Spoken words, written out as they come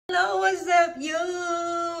Hello, what's up, you?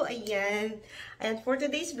 Ayan. And for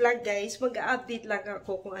today's vlog, guys, mag-update lang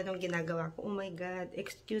ako kung anong ginagawa ko. Oh my God,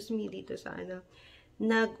 excuse me dito sa ano.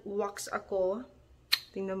 Nag-wax ako.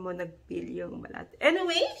 Tingnan mo, nag-peel yung balat.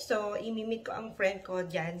 Anyway, so, imimit ko ang friend ko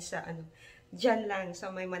dyan sa ano. Dyan lang,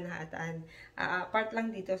 sa may Manhattan. Part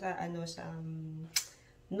lang dito sa ano, sa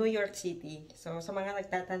New York City. So, sa mga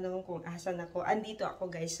nagtatanong kung asan ako, andito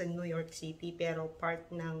ako, guys, sa New York City. Pero part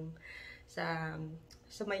ng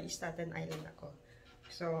sa may Staten Island ako.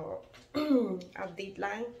 So, update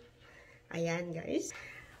lang. Ayan, guys.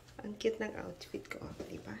 Ang cute ng outfit ko.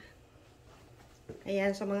 Diba?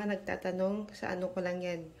 Ayan, sa mga nagtatanong, sa ano ko lang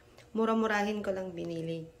yan. Mura-murahin ko lang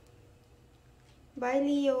binili. Bye,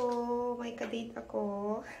 Leo! May kadate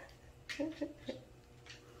ako.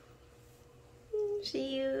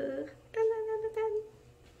 See you! Talalalalan!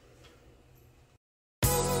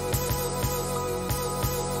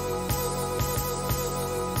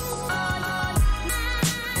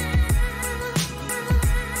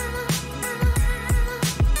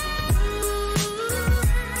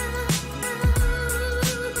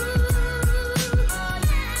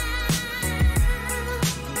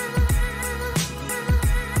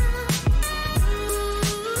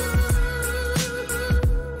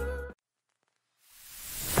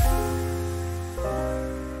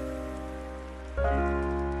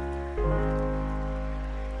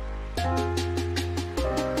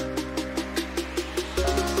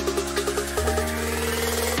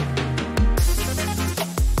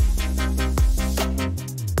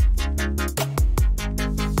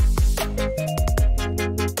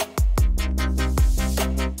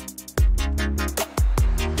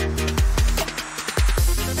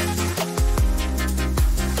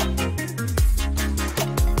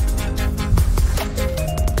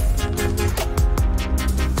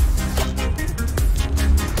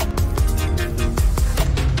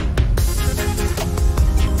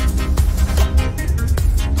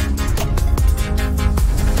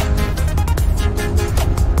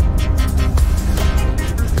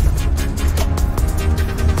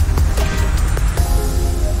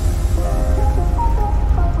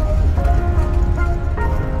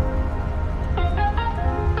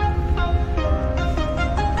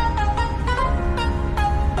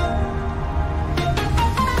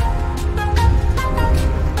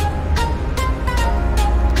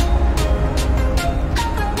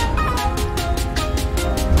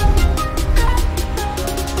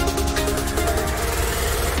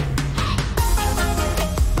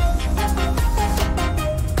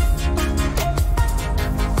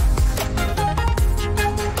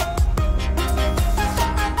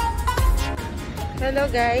 Hello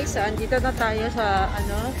guys, so andito na tayo sa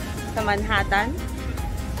ano, sa Manhattan.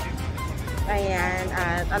 Ayan,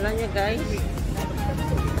 at alam niyo guys,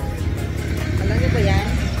 alam niyo ba yan?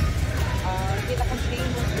 Kita ko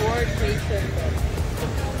famous World Trade Center.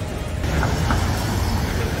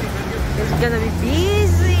 It's gonna be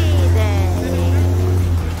busy day.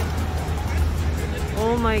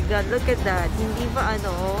 Oh my God, look at that. Hindi pa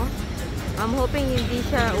ano, I'm hoping hindi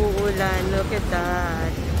siya uulan. Look at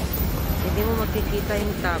that. Hindi mo makikita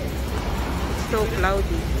yung top. It's so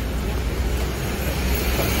cloudy.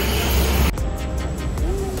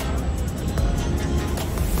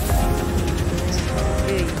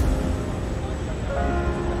 Okay.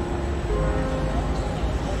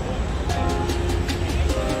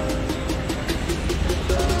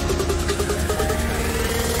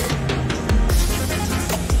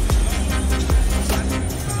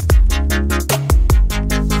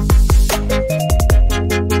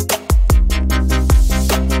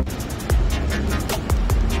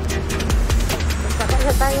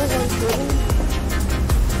 Tayo ng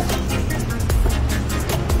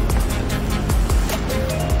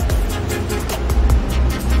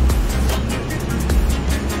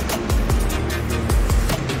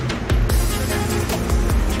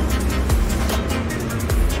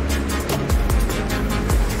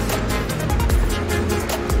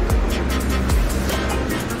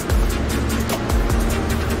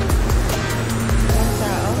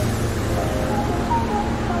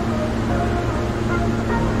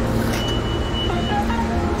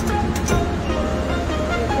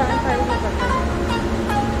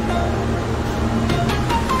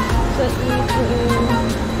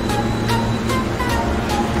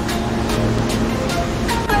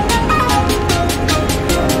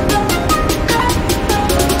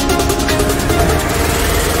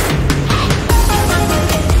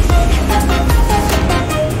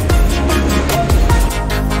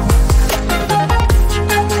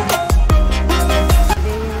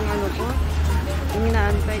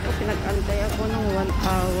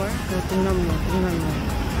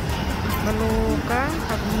Maloka,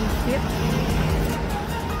 kabisit.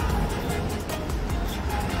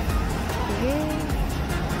 Sige.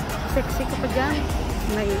 Sexy ka pa dyan.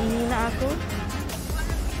 Naiingi na ako.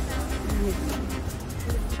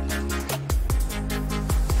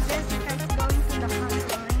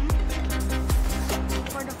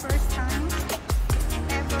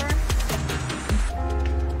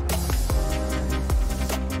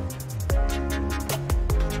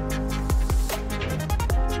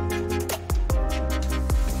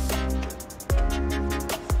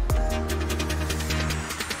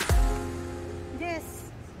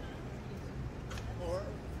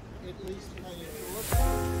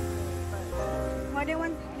 What do you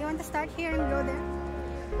want? You want to start here and go there?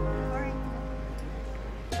 Alright.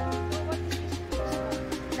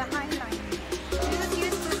 The High Line. This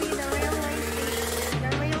used to be the railway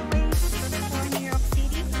for New York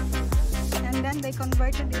City, and then they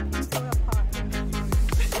converted it into a park.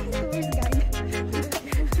 Tourist guide.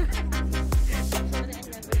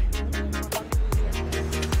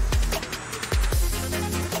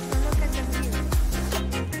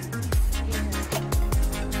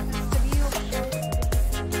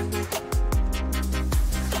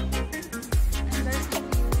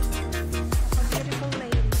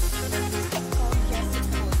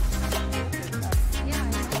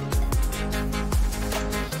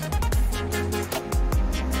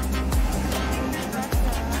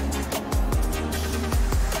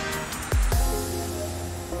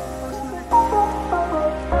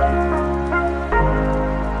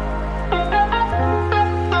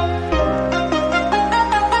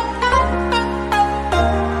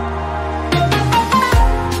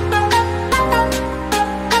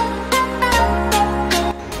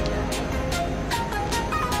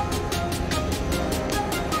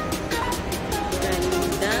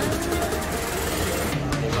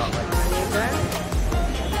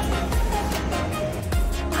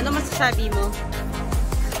 Ano masasabi mo?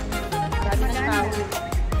 Madami ng tao.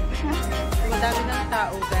 Madami ng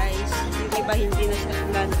tao, guys. Yung iba hindi na siya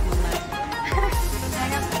naglanunan.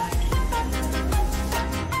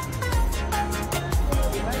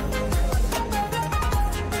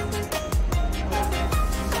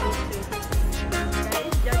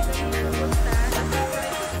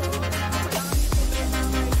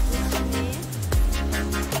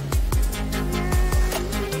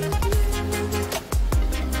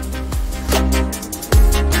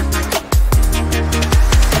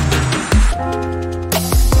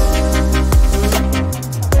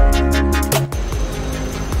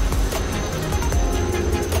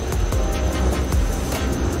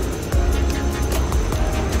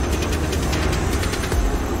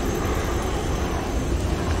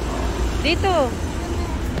 Dito.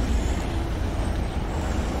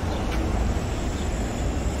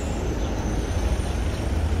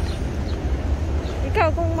 Ikaw,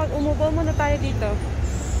 kung umupo muna tayo dito.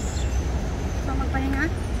 So, magpahinga?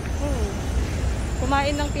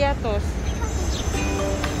 Kumain ng piatos.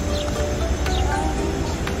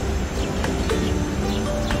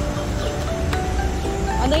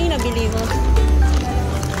 Ano yung nabili mo?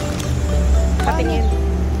 Patingin.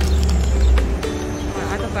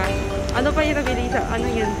 Ano pa? Ano pa yung nabili sa? Ano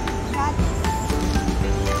yun?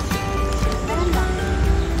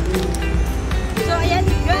 So, ayan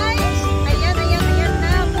guys. Ayan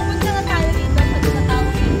na. Pupunta na tayo dito sa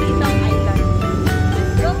tinatawag ng Little Island.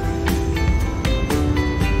 Look.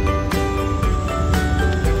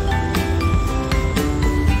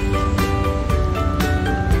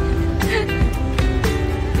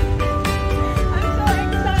 I'm so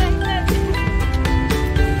excited.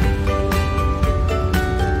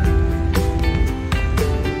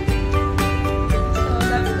 So,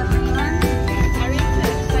 that's the one. Are you so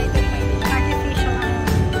excited by this? Artificial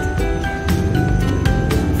island.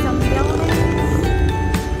 Some buildings.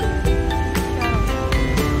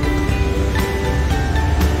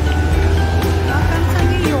 Welcome to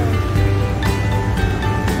New York.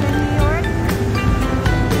 To New York.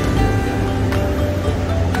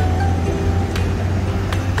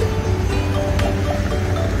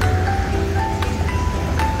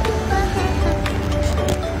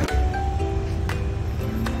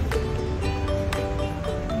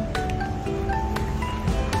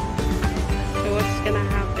 So what's gonna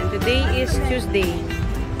happen? Today is Tuesday.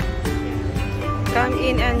 Come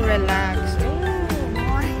in and relax.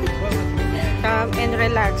 Come and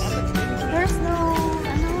relax. There's no,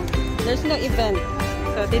 There's no event.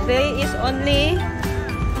 So today is only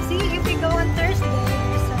see, if we go on Thursday,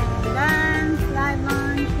 there's a dance, live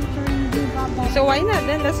lunch, featuring Diva Bob. so why not?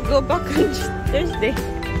 Then let's go back on Thursday.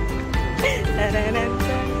 9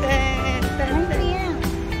 p.m.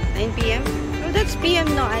 9 p.m. That's PM.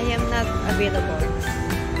 No, I am not available.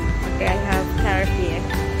 Okay, I have therapy.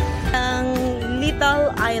 Ang Little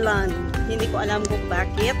Island. Hindi ko alam kung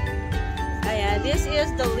bakit. Ayan, this is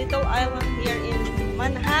the Little Island here in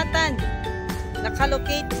Manhattan.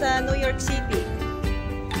 Nakalocate sa New York City.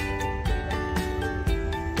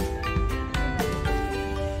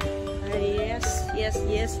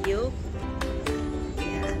 Yes, you.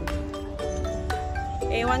 Ayan.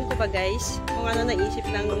 Ewan ko ba guys, kung ano naisip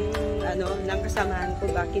ng kasamahan ko,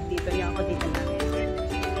 bakit dito niya ako dito na.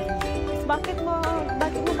 Bakit mo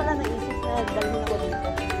pala naisip na dalhin ako dito?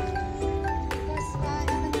 Because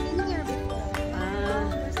I've been here before.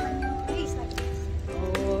 First time in a place like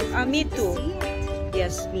this. Me too.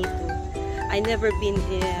 Yes, me too. I never been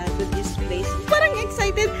to this place. Parang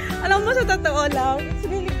excited. Alam mo, sa totoo lang, it's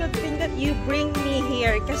really good thing that you bring me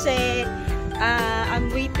here. Kasi,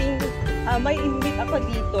 I'm waiting. May i-meet ako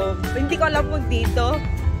dito. Hindi ko alam kung dito.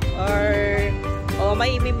 Or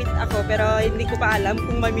may i-meet ako. Pero hindi ko pa alam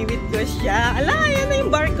kung may-meet ko siya. Ala, yan na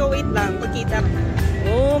yung bar ko. Wait lang. Pagkita.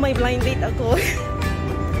 Oh, may blind date ako.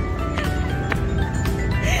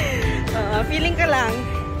 Feeling ka lang.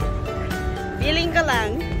 Feeling ka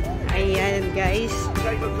lang. Ayan, guys.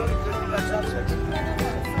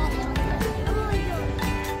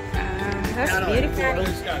 That's beautiful.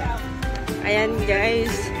 Ayan,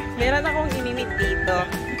 guys. Meron akong inimit dito.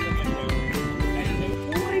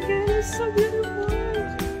 Oh my God, it's so beautiful.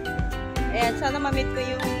 Ayan, sana ma-meet ko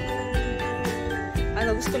yung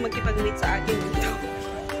gusto magkipag-meet sa akin dito.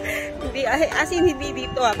 Hindi, as in, hindi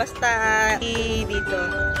dito basta dito.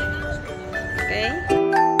 Okay?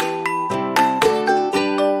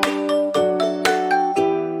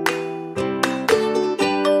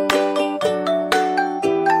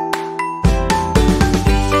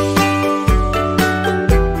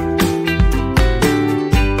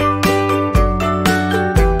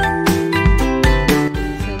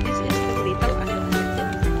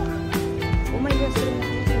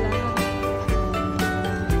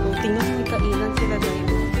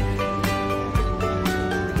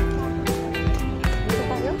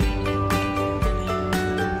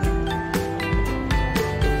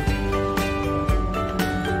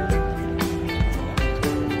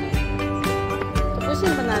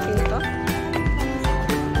 Tapusin ba natin ito?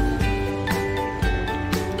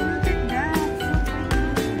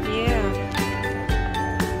 Yeah.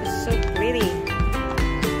 It's so pretty.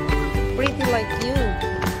 Pretty like you.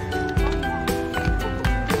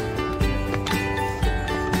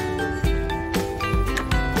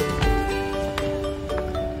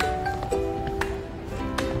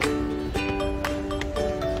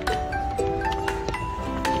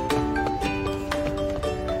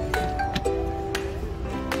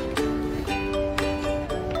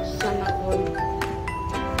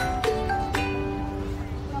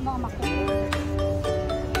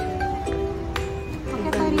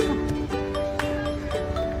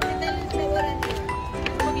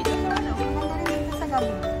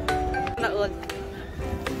 Naon.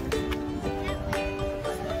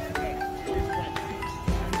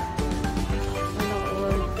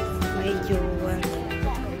 May jowa.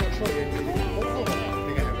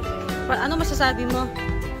 Ano masasabi mo?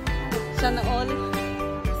 Sana all?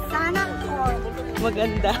 Sana all.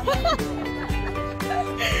 Maganda.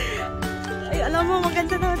 Ay, alam mo,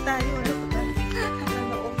 maganda naman tayo.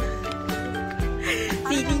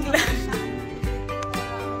 Feeling lang.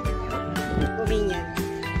 Convenient.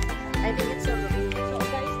 I think it's so convenient. So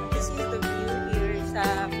guys, this is the view here sa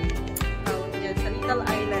Little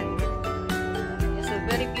Island. It's a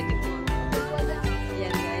very beautiful.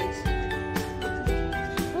 Ayan guys.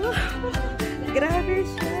 Oh, grabe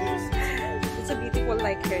siya. It's a beautiful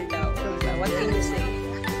like her daw. What can you say?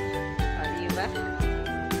 Diba?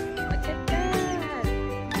 Look at that.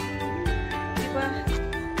 Diba?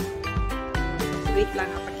 Wait lang,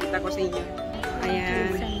 kapakita ko sa inyo.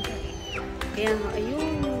 Ayan. Ayan,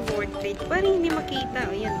 ayun, World Trade. Parang hindi makita.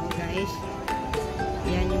 Ayan, oh, guys.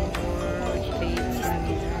 Ayan yung World Trade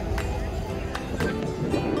Center.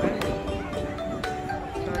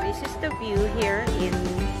 So, this is the view here in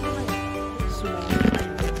small.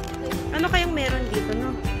 Ano kayang meron dito,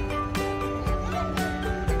 no?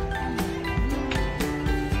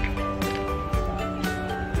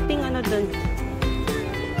 Ting ano dun?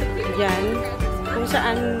 Diyan. Kung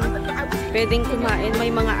saan pwedeng kumain.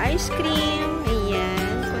 May mga ice cream.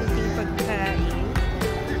 Ayan. Konting pagkain.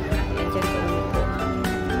 Ayan, dyan ko umupo.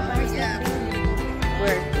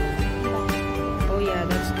 Where? Oh yeah,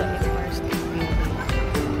 that's the Empire State Building.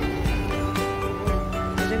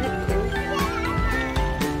 Isn't it cool?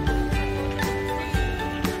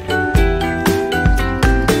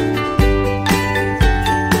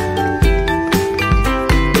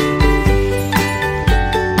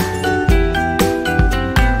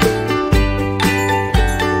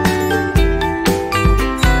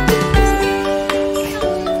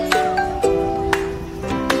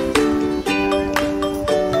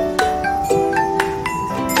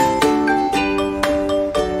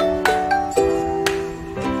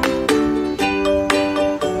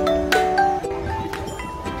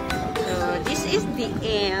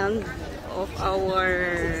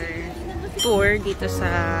 dito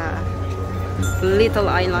sa Little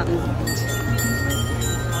Island.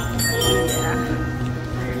 Yeah.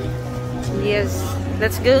 Yes,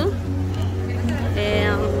 let's go.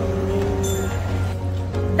 And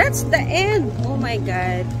that's the end. Oh my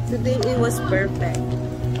God. Today it was perfect.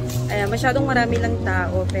 Ayan, masyadong marami lang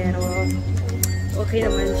tao pero okay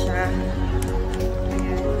naman siya.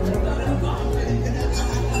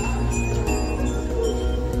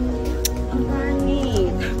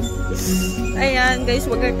 Ayan guys,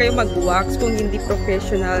 wag na kayo mag-wax kung hindi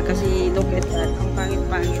professional kasi look at that. Ang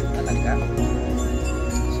pangit-pangit talaga.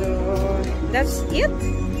 So, that's it.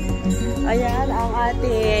 Ayan ang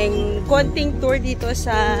ating konting tour dito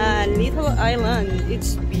sa Little Island.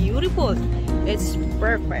 It's beautiful. It's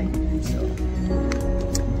perfect. So,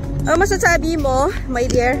 ano masasabi mo, my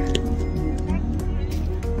dear?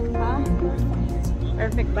 Ha?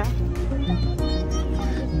 Perfect ba?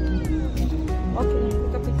 Okay,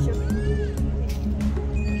 picture.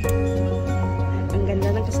 Ang ganda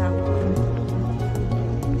ng kasama ko.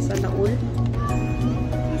 Sana all.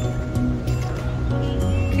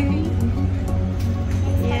 Okay.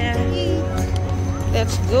 Yeah.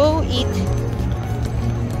 Let's go eat.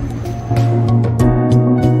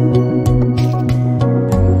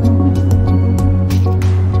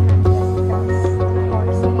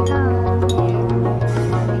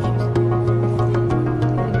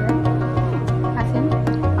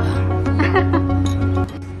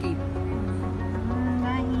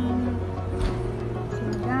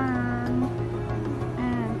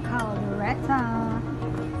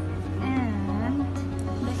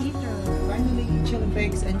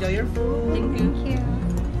 Enjoy your food. Thank you. Thank you.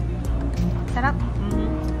 Sarap.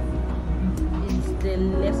 It's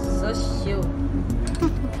delicious.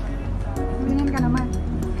 Tumingin ka naman.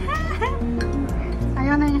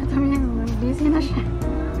 Ayaw na niya tumingin. Busy na siya.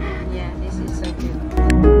 Yeah, this is so good.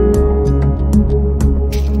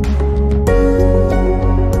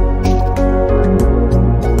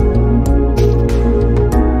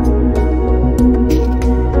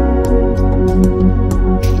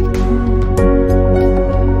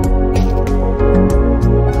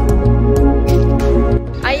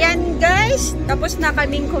 Tapos na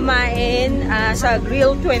kaming kumain sa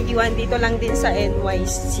Grill 21 dito lang din sa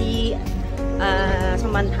NYC, sa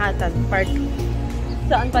Manhattan Park.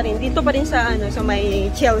 Saan pa rin? Dito pa rin sa ano, sa may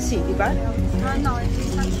Chelsea, di ba? No,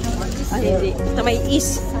 Hindi. Sa may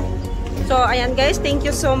East. So ayan guys, thank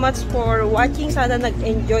you so much for watching. Sana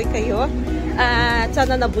nag-enjoy kayo. At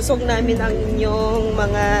sana nabusog namin ang inyong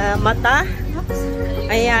mga mata.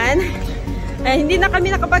 Ayan. Hindi na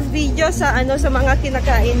kami nakapag-video sa ano sa mga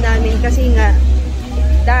kinakain namin kasi nga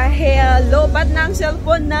dahil lobat na ang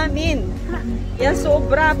cellphone namin. Yan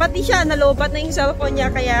sobra, pati siya nalobat na yung cellphone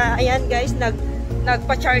niya kaya ayan guys,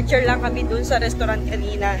 nagpa-charger lang kami dun sa restaurant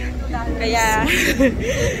kanina. Kaya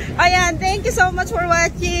ayan, thank you so much for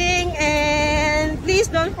watching and please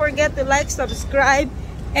don't forget to like, subscribe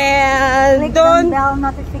and click don't the bell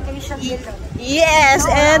notification below. Yes,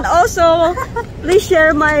 and also please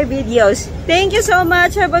share my videos. Thank you so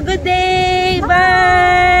much. Have a good day.